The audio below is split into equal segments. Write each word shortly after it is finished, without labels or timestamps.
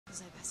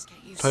I best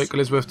get used Take to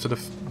Elizabeth to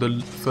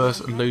the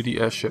first lady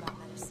airship.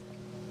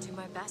 do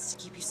my best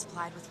to keep you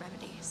supplied with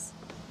remedies.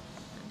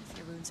 And if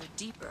your wounds are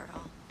deeper,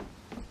 I'll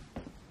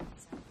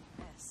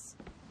this.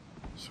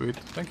 Sweet,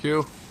 thank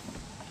you.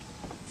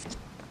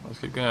 Let's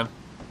keep going.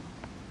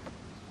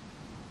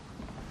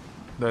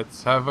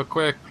 Let's have a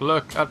quick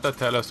look at the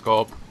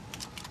telescope.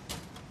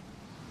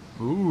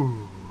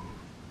 Ooh,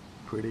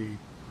 pretty.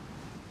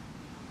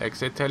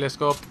 Exit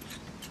telescope.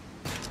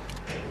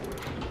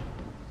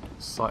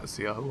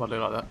 Sightseer. Ooh, I do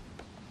like that.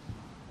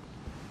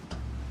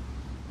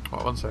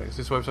 Right, one sec. Is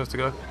this where I'm supposed to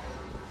go?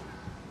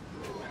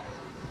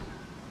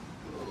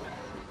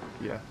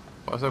 Yeah. Right,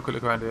 let's have a quick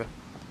look around here.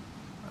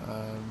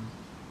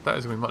 That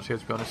isn't going to be much here,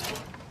 to be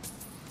honest.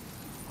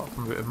 Apart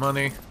from a bit of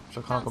money, which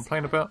I can't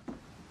complain about.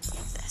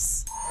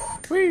 This.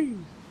 Whee!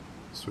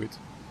 Sweet.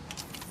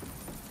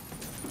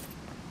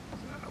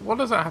 What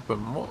does that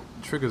happen? What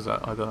triggers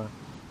that? I don't know.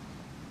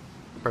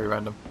 Very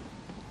random.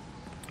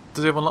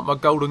 Does everyone like my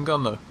golden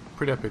gun though?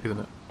 Pretty epic, isn't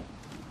it?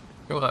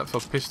 Got that for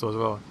a pistol as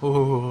well.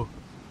 Ooh.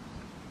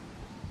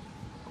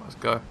 Let's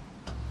go.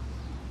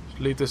 Just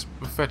leave this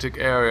pathetic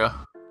area.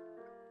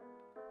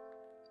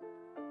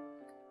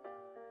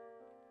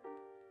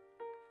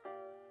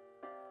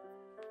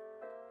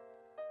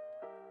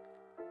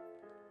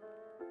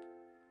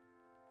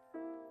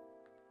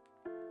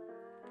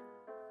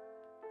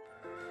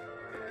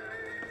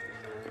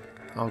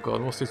 Oh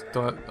god, what's this?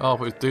 Oh,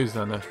 what dudes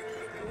down there?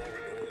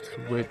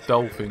 These weird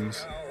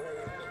dolphins.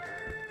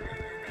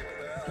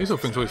 These sort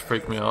of things always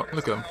freak me out.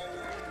 Look at them.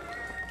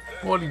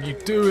 What are you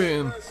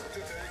doing?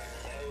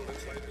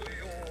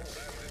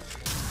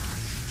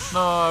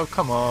 No,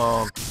 come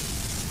on.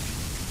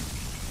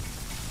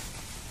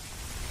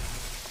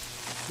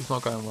 It's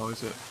not going well,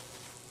 is it?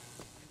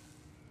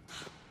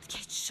 The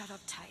gate's shut up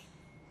tight.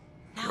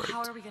 Now, Right.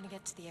 how are we going to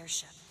get to the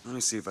airship? Let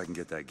me see if I can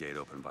get that gate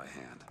open by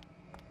hand.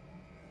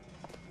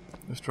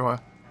 Let's try.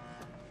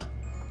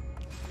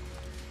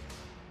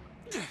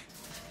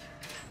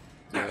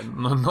 Yeah,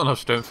 not enough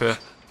strength here.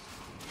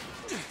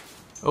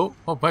 Oh,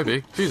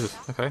 maybe. Jesus,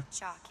 okay.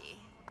 Jockey.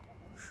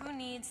 Who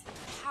needs the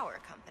power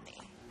company?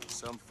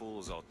 Some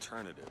fool's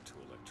alternative to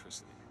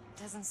electricity.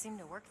 Doesn't seem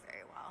to work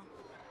very well.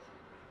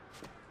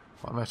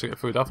 I managed to get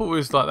through. I thought it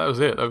was like that was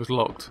it. That was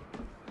locked.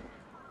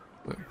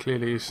 But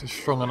clearly, it's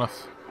strong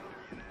enough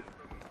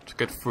to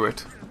get through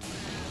it.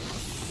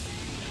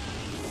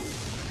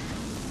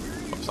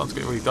 It's starting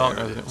to get really dark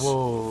now, isn't it?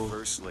 Whoa!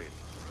 First lady.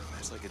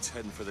 Looks like it's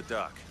heading for the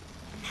dock.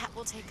 That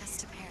will take us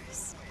to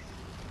Paris.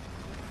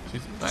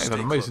 Jeez, that is an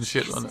amazing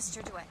ship, isn't it?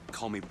 Mr. DeWitt.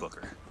 Call me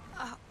Booker.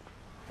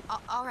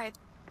 All right,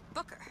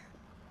 Booker.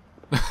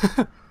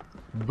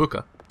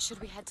 Booker. Should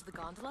we head to the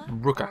gondola?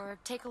 Booker. Or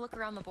take a look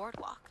around the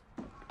boardwalk?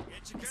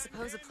 I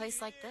suppose a place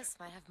like this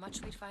might have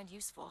much we'd find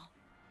useful.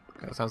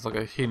 Okay, that sounds like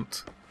a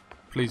hint.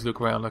 Please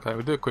look around. Okay,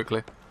 we'll do it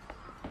quickly.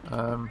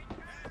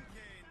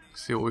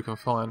 See what we can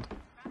find.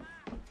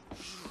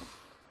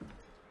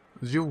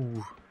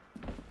 Zoo.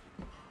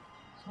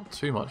 Not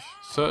too much.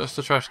 Search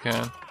the trash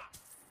can.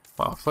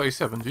 Wow,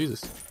 37,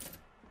 Jesus.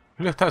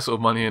 We left that sort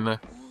of money in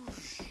there.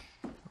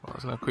 Right,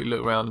 let's have a quick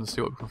look around and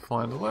see what we can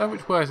find. Well,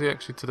 which way is he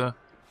actually to the...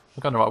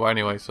 We're going the right way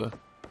anyway, so...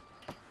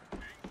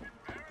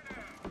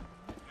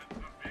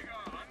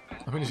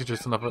 I think this is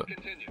just another...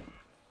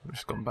 We've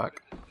just gone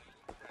back.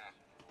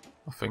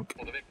 I think.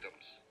 For the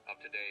victims of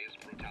today's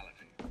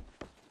brutality.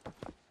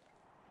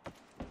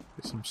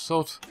 Get some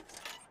salt.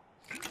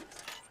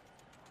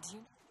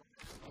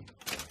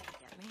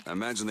 I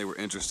imagine they were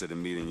interested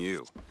in meeting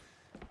you.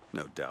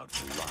 No doubt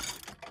for luck.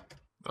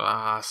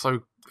 Ah,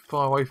 so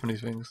far away from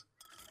these things.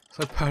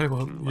 So bad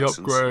about the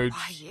Lessons. upgrades.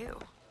 Why you?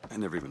 I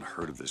never even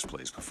heard of this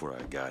place before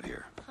I got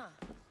here.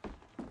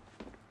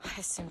 I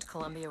assumed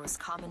Columbia was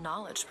common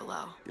knowledge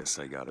below. Guess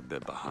I got a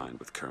bit behind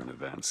with current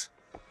events.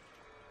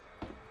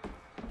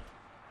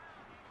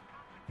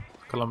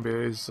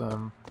 Columbia is,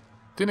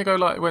 didn't it go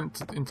like, it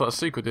went into like a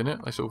secret, didn't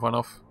it? They sort of ran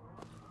off.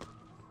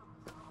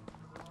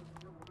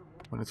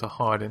 Went into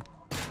hiding.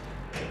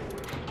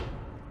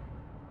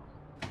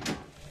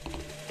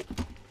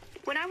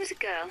 When I was a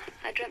girl,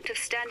 I dreamt of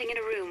standing in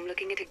a room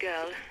looking at a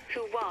girl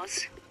who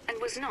was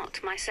and was not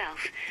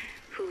myself,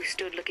 who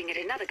stood looking at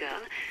another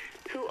girl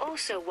who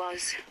also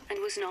was and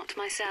was not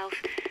myself.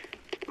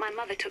 My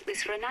mother took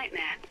this for a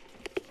nightmare.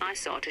 I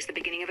saw it as the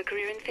beginning of a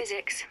career in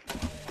physics.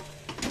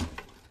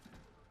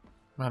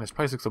 Man, this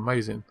place looks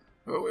amazing.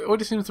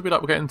 It seems to be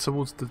like we're getting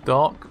towards the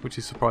dark, which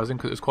is surprising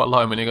because it's quite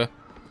light a minute ago.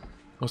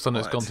 All of a sudden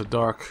it's gone to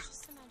dark.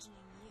 Just imagining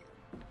you.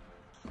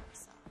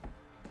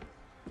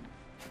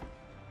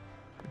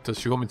 Does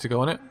she want me to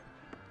go on it?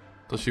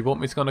 Does she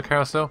want me to go on the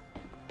carousel?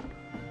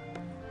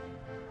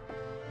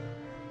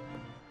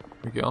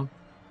 Can we get on?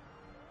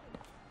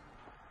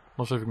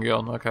 Not sure if we can get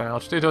on. Okay, I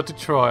did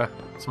try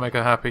to make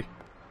her happy.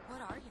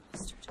 What are you,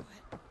 Mr.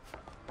 DeWitt?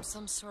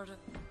 Some sort of...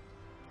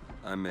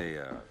 I'm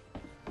a,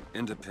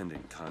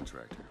 independent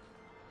contractor.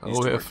 A Used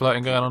little to bit of work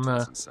flirting with going on there.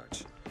 Pinkertons and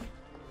such.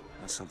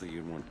 That's something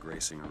you'd want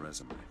gracing a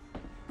resume.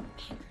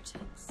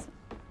 Pinkertons.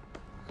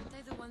 Aren't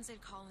they the ones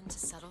they'd call in to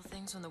settle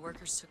things when the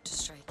workers took to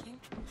striking?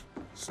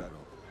 Settle.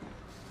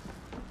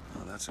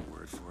 Oh, that's a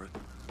word for it.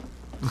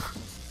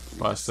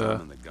 Right,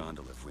 In the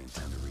gondola if we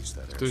intend to reach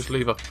that do this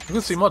airship. lever. I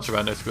couldn't see much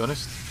around there, to be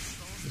honest.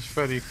 It's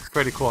fairly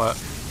quiet.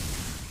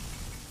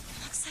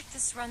 Looks like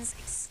this runs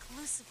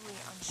exclusively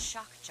on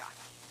shock jockey.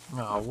 Oh,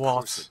 Of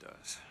course what? it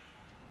does.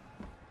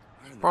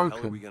 Where in the Broken.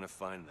 hell are we gonna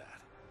find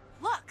that?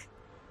 Look!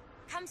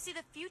 Come see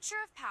the future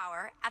of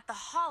power at the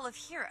Hall of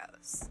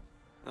Heroes.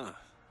 Huh.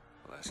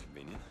 Well, that's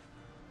convenient.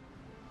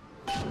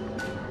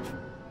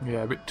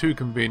 Yeah, a bit too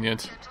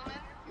convenient. Gentlemen,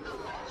 the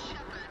false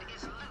shepherd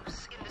is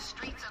loose in the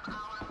streets of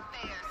our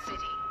fair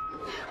city.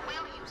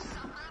 Will you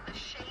suffer the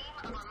shame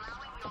of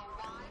allowing your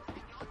wives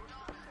and your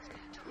daughters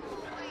to fall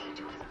prey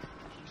to his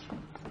manipulation?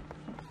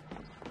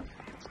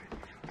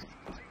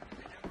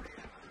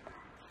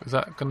 Is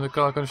that the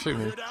guy gonna shoot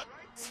me?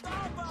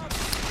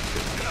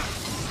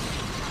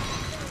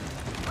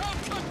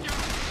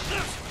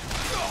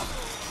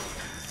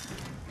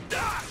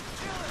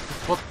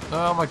 What?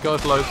 Oh my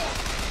god, loads.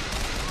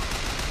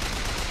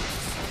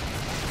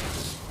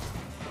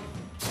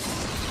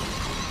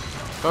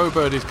 Go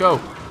birdies, go!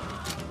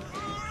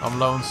 I'm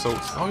low on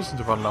salts. I used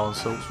to run low on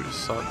salts, which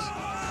sucks.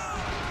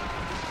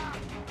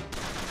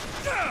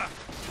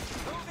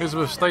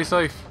 Elizabeth, stay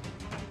safe.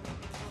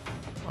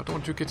 I don't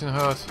want you getting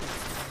hurt.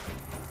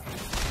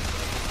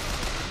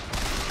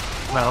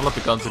 Man, I love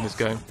the guns in this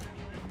game.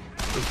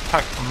 They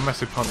pack a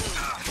massive punch.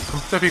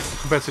 Definitely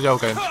compared to the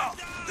old games.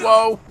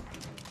 Whoa!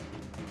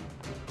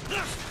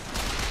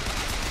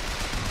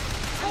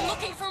 I'm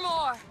looking for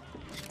more!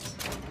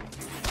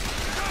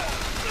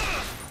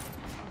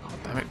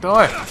 Damn it,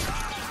 die!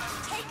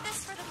 Take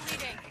this for the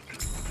bleeding.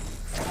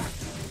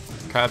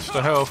 Catch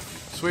the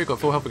health. Sweet, got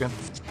full health again.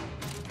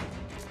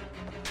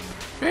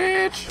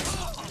 Bitch!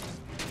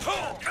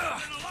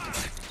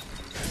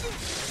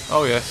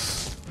 Oh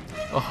yes.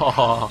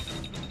 Oh,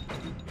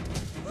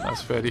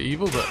 that's fairly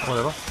evil, but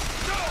whatever.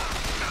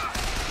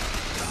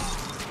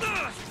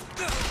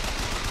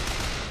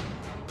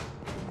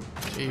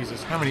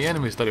 Jesus, how many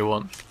enemies did he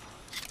want?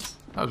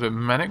 That was a bit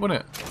manic,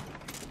 wasn't it?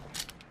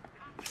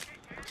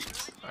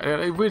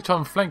 They really try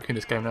and flank you in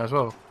this game now as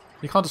well.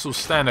 You can't just sort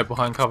of stand there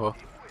behind cover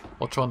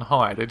or try and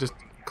hide. They're just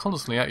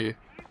constantly at you.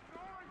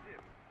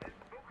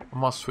 I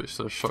must switch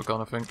to the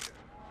shotgun, I think.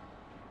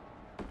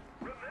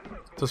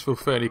 Does feel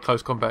fairly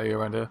close combat here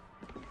around here.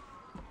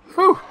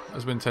 Whew!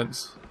 That's been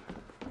tense.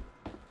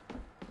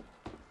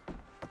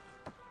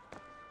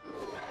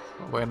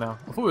 Where now?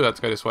 I thought we had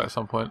to go this way at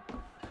some point.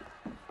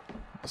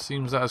 It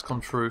seems that has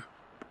come true.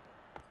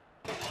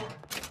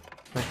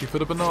 Thank you for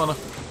the banana.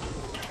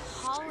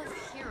 Hall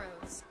of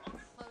Heroes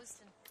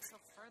closed until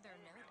further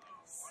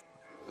notice.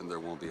 And there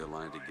won't be a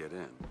line to get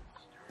in.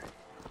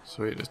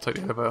 Sweet, let's take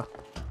the elevator.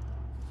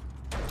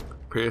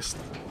 Press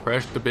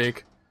the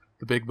big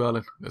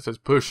button that says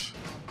push.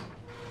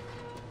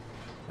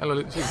 Hello,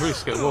 it's really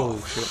scared. Whoa,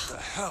 shit. What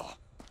the hell?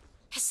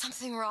 Is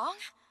something wrong?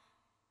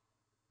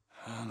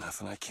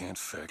 Nothing I can't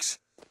fix.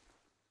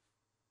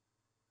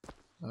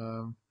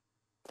 How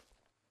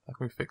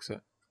can we fix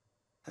it?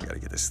 I gotta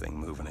get this thing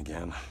moving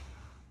again.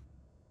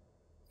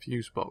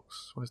 Fuse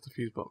box. Where's the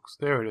fuse box?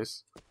 There it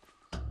is.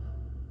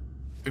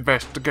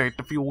 Investigate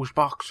the fuse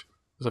box.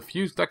 There's a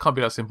fuse? That can't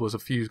be that simple as a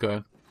fuse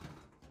going.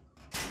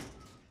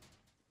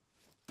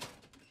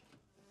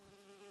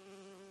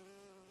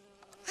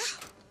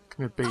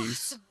 Come here, Oh, bees.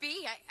 it's a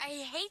bee. I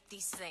hate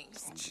these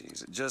things.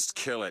 Jeez, just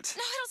kill it.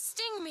 No, it'll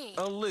sting me.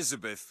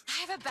 Elizabeth!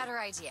 I have a better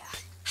idea.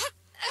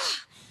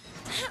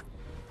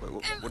 Wait,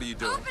 what are you I'm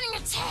doing? opening a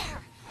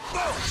tear.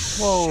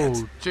 Whoa,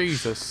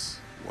 Jesus.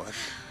 What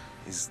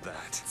is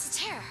that? It's a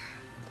tear.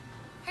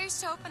 I used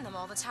to open them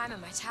all the time in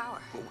my tower.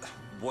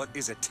 What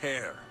is a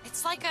tear?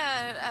 It's like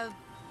a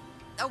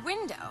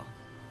window.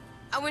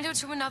 A window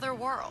to another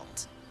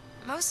world.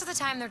 Most of the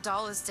time they're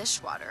dull as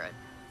dishwater,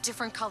 a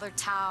different colored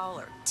towel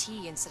or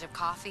tea instead of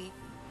coffee.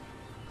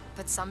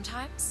 But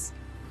sometimes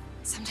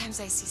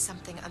I see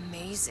something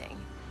amazing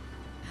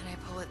and I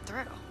pull it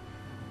through.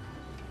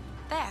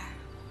 There.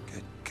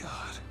 Good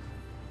God.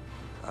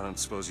 I don't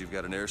suppose you've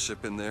got an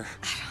airship in there?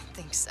 I don't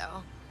think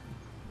so.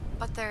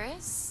 But there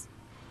is.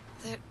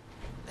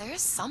 There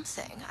is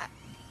something.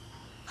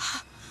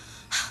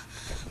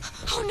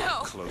 Oh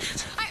no! Close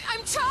it.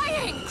 I'm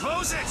trying!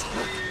 Close it!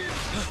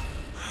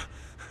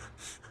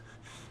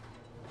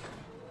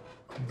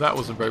 That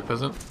wasn't very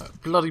pleasant. A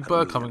bloody I don't bird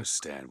really coming.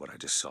 understand what I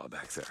just saw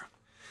back there,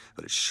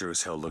 but it sure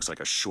as hell looks like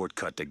a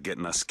shortcut to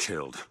getting us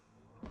killed.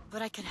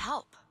 But I could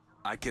help.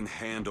 I can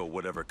handle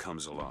whatever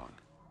comes along.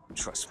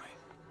 Trust me.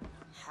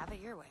 Have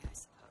it your way, I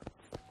suppose.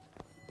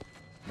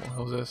 What the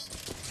hell is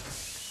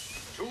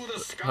this? To the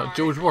sky,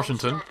 George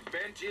Washington. Comstock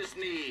bent his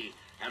knee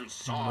and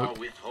saw Nope.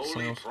 with holy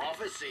Someone else.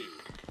 prophecy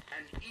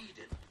and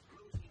Eden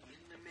floating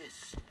in the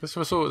mist. This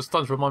was sort of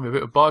starting to remind me a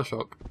bit of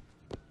Bioshock.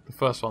 The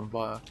first one,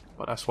 but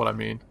that's what I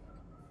mean.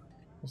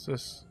 What's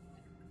this?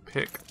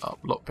 Pick up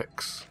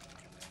lockpicks.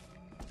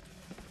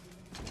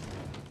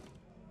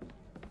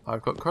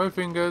 I've got crow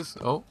fingers.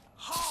 Oh.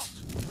 Oh,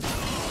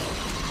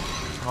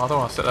 I don't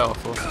want to set that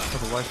off for.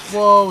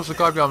 Whoa, there's a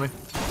guy behind me.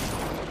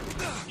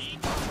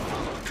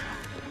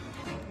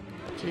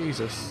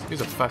 Jesus,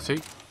 he's a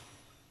fatty.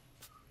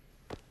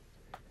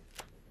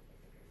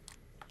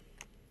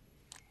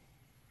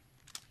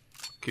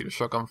 Keep the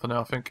shotgun for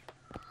now, I think.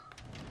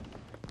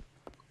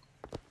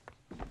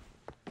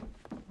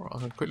 Right, I'm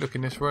gonna quick look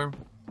in this room.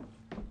 I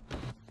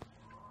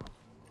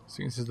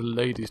think this is the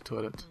ladies'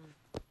 toilet.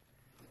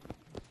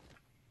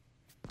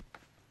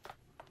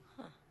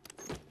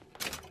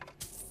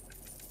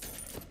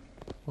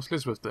 What's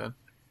Elizabeth doing?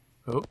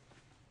 Oh,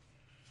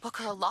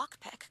 Booker, a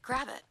lockpick.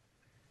 Grab it.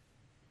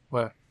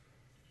 where?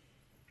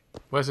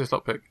 Where's this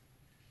lockpick?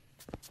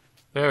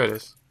 There it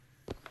is.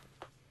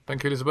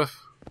 Thank you, Elizabeth.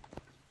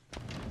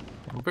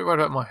 I'm a bit worried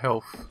about my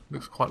health.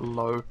 Looks quite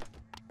low.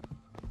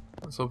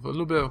 That's of a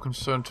little bit of a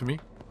concern to me.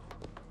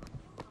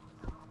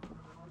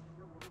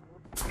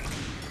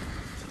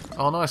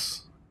 Oh,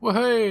 nice.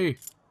 Whoa-hey!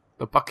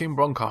 The bucking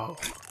bronco.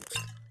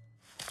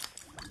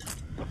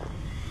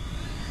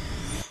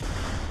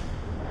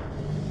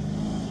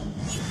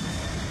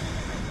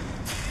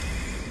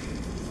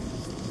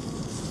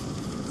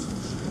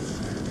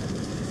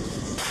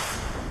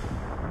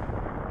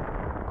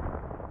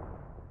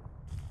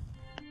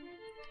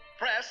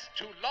 Press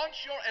to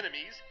launch your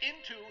enemies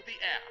into the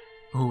air.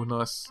 Oh,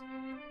 nice.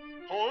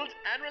 Hold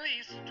and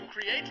release to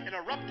create an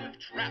eruptive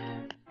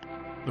trap.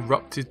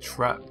 Erupted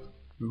trap.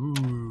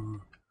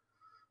 Ooh.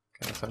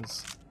 Okay, that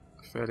sounds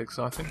fairly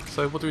exciting.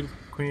 So what do we...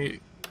 Can we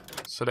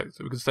select...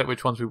 We can select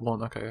which ones we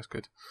want. Okay, that's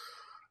good.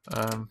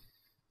 So I'm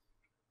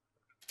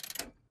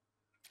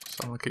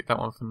going to keep that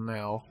one for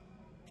now.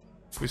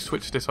 If we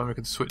switch this one, we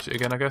can switch it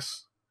again, I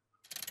guess.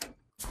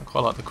 I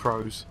quite like the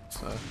crows.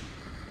 So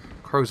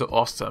crows are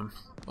awesome.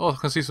 Oh, I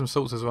can see some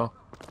salts as well.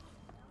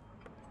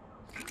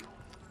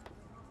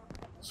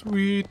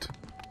 Sweet.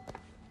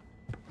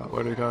 Right,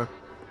 where do we go?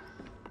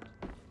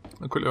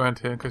 I'll quickly around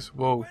here in case.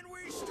 Whoa.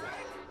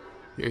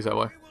 Yeah, he's that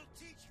way.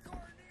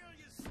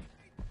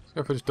 Let's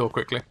go through this door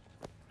quickly.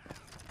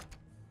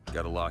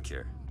 Got a lock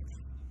here.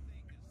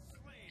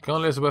 Come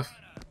on, Elizabeth.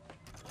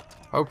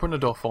 Open the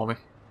door for me.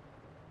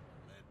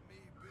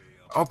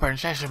 Open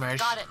sesame.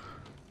 Got it.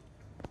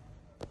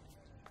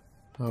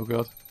 Oh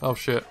god. Oh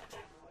shit.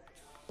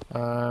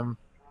 Let's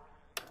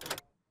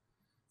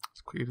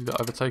quickly do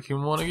the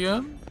overtaking one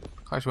again.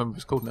 I can't remember what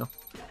it's called now.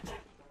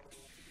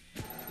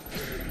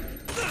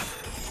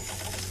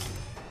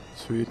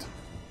 Sweet.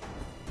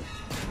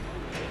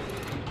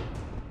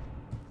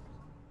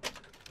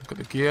 Look at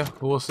the gear.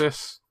 What's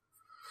this?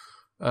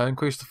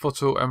 Increase the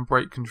throttle and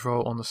brake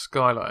control on the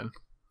skyline.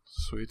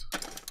 Sweet.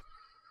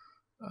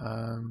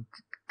 I'm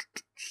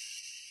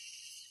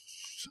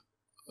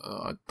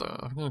going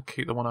to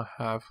keep the one I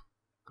have.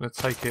 I'm going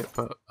to take it,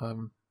 but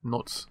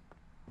not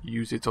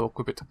use it or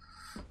equip it.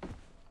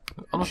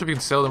 I'm not sure if you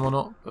can sell them or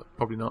not, but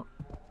probably not.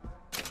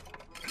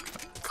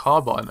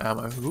 Carbine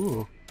ammo.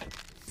 Ooh.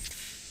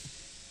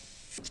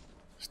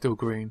 Still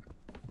green.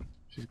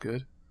 Which is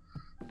good.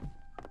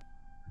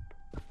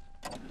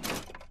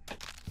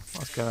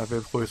 Let's get out of here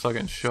before we start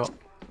getting shot.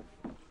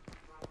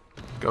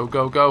 Go,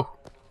 go, go!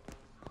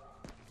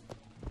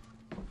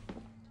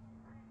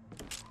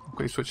 I'll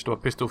quickly switch to a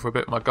pistol for a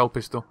bit, my gold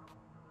pistol.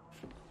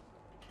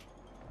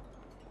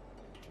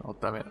 Oh,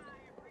 damn it.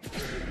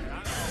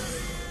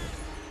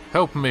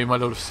 Help me, my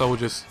little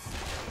soldiers.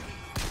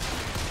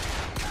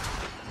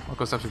 I've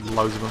got absolutely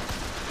loads of them.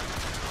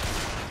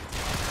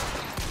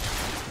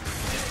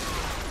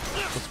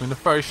 Puts me in the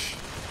face.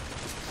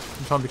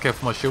 I'm trying to be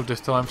careful with my shield this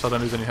time so I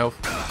don't lose any health.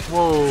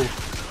 Whoa!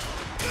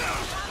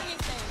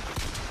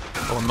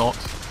 Or not.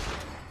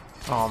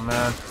 Oh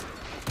man.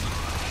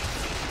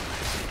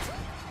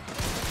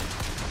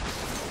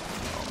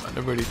 Oh man,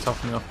 they're really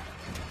tough now.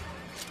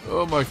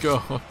 Oh my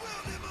god.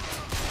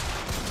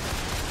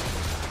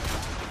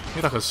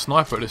 You're like a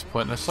sniper at this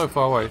point, they're so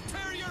far away.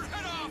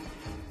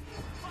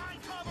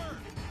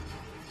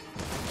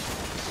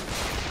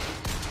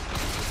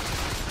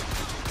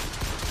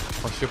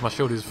 My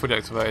shield is fully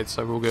activated,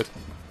 so we're all good.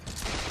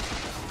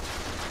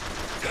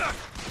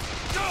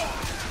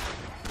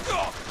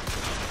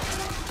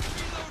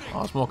 Oh,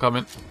 there's more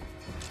coming.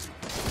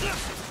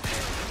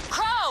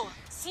 Crow!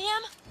 See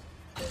him?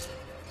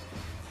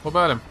 What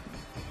about him?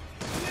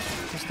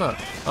 What's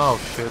that? Oh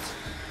shit.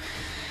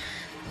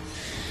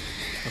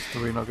 That's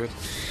really not good.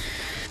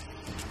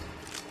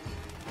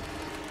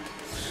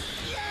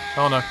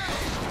 Oh no.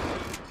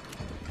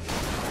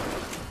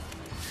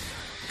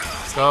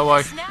 Go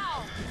away. Now.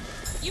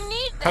 You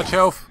need Catch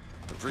health.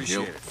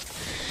 Appreciate it.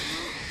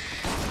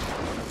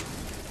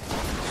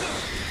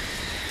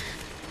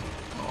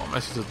 Oh,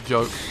 this is a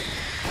joke.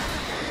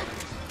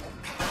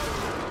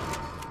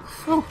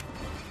 Whew.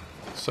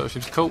 Search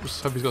his corpse.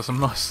 Hope he's got some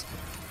nice,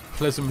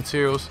 pleasant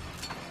materials.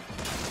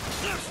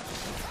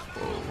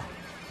 Whoa.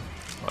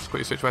 Let's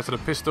quickly switch back to the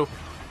pistol.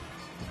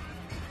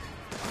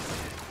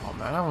 Oh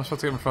man, how am I supposed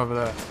to get him from over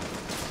there?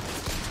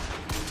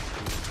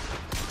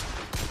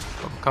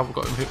 Got a couple,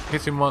 got him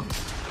hit him once,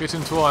 hit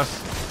him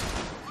twice.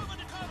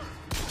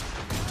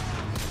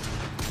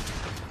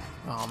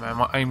 Oh man,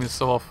 my aim is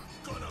so off.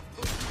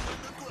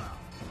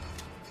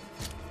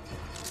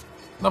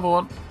 Another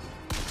one.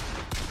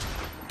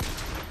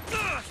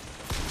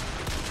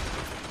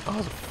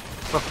 Oh,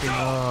 fucking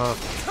oh,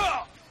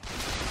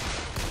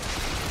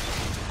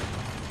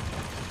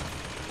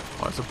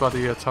 it's a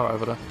bloody turret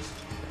over there.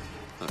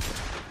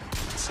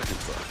 Second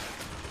thought.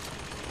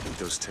 I think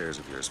those tears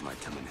of yours might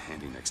come in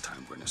handy next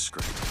time we're in a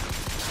scrape.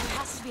 There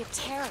has to be a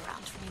tear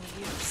around for me to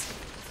use.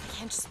 I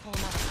can't just pull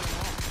them out of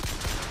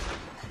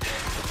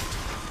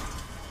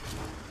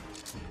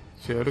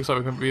So yeah, it looks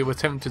like we're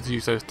tempted to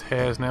use those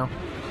tears now.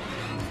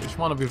 Which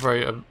might not be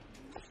very, I don't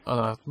know,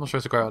 I'm not sure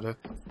it's a great idea.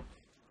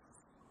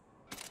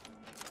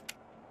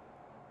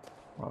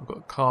 Right, I've got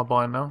a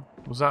carbine now.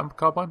 Was that a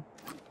carbine?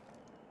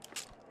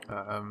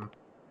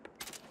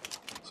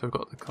 So we've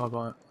got the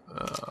carbine.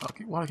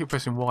 Why do I keep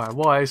pressing Y?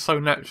 Y so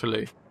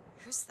naturally.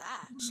 Who's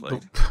that?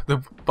 Slate. The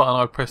button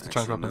I pressed to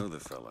change Actually weapon. know the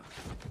fella.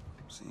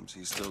 Seems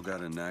he's still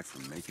got a knack for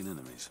making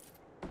enemies.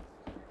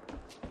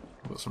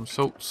 Got some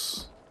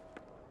salts.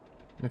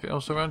 Anything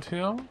else around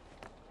here?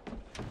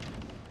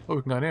 Oh,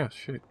 we can go in here.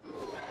 Shit.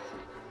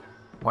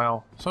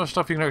 Wow. So much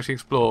stuff you can actually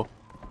explore.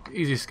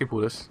 Easy to skip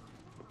all this.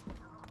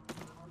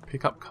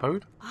 Pick up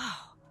code?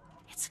 Oh,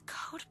 it's a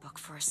code book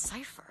for a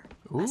cipher.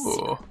 Ooh. A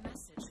secret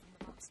message from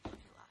the book's populi.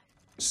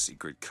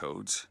 Secret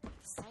codes?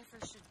 The cipher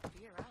should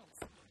be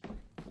around.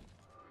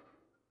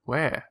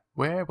 Where?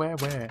 Where?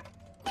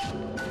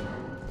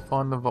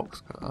 Find the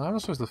Vox code. I'm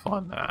not supposed to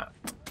find that.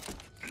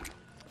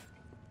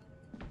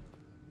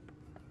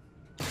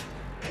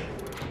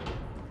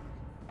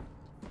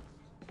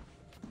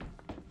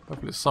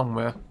 Hopefully it's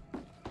somewhere.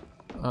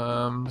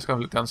 Let's go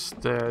and look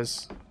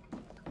downstairs.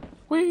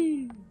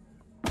 Whee!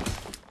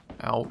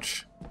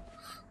 Ouch.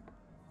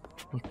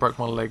 Almost broke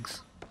my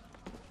legs.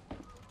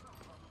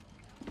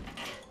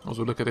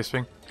 Also look at this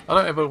thing. I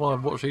don't ever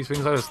want to watch these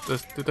things.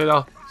 They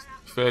are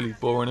fairly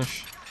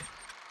boringish.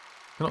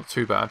 They're not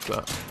too bad,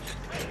 but...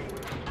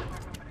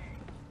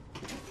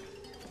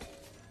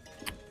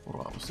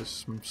 Alright, what's this?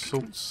 Some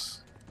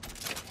salts.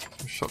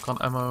 Some shotgun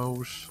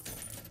ammos.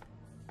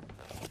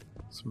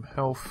 Some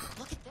health.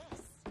 Look at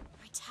this.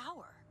 My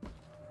tower.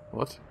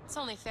 What? It's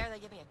only fair they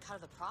give me a cut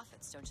of the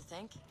profits, don't you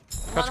think?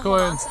 Catch Wanna hold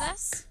coin. on to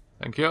this?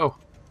 Thank you.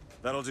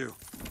 That'll do.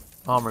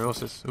 Armory,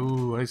 what's this?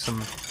 Ooh, I need some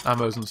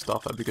ammos and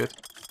stuff, that'd be good.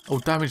 Oh,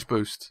 damage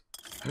boost.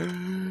 Oh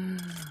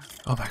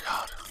my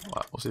god.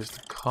 Right, what's this?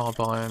 The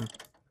carbine.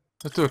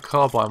 Let's do a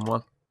carbine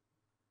one.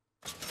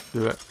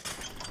 Do it.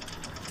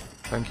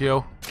 Thank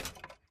you.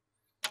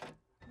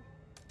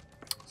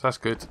 So that's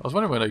good. I was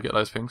wondering when they get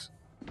those things.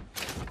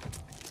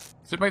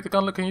 Does it make the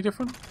gun look any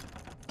different?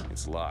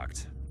 It's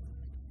locked.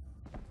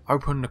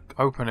 Open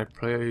it,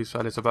 please,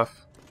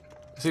 Elizabeth.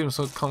 There's even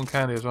some cotton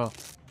candy as well.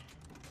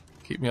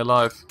 Keep me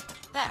alive.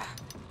 There.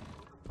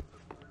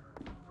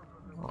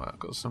 Alright, I've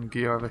got some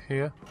gear over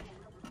here.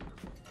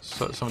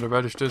 So some of the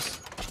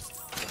registers.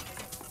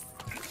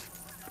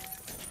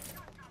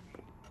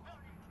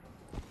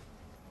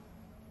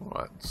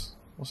 Alright,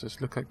 what's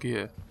this? Look at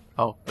gear.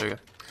 Oh, there you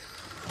go.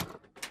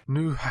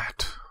 New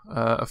hat.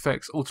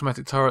 Affects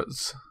automatic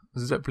turrets,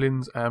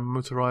 zeppelins, and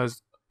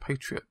motorized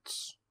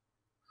patriots.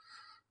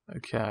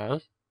 Okay.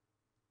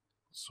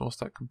 So what's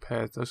that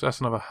compared to?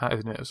 That's another hat,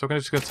 isn't it? So I'm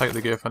just going to take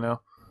the gear for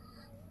now.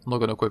 I'm not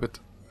going to equip it.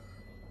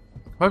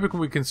 Maybe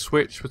we can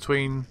switch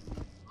between...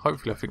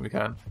 Hopefully I think we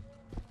can.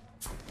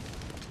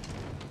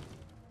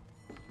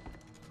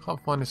 Can't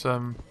find this,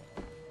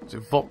 is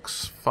it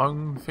Vox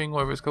phone thing,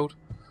 whatever it's called?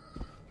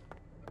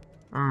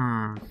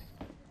 Don't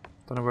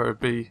know where it'd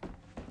be.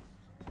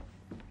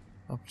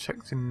 I've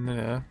checked in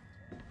there.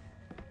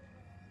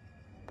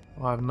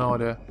 I have no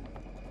idea.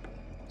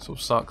 Sort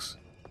of sucks.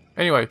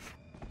 Anyway,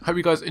 hope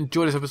you guys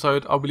enjoyed this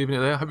episode. I'll be leaving it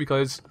there. Hope you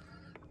guys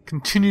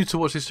continue to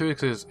watch this series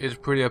because it's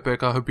pretty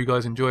epic. I hope you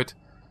guys enjoy it.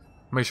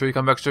 Make sure you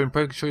come back soon.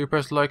 Make sure you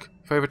press like,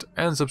 favorite,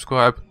 and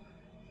subscribe.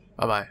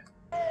 Bye bye.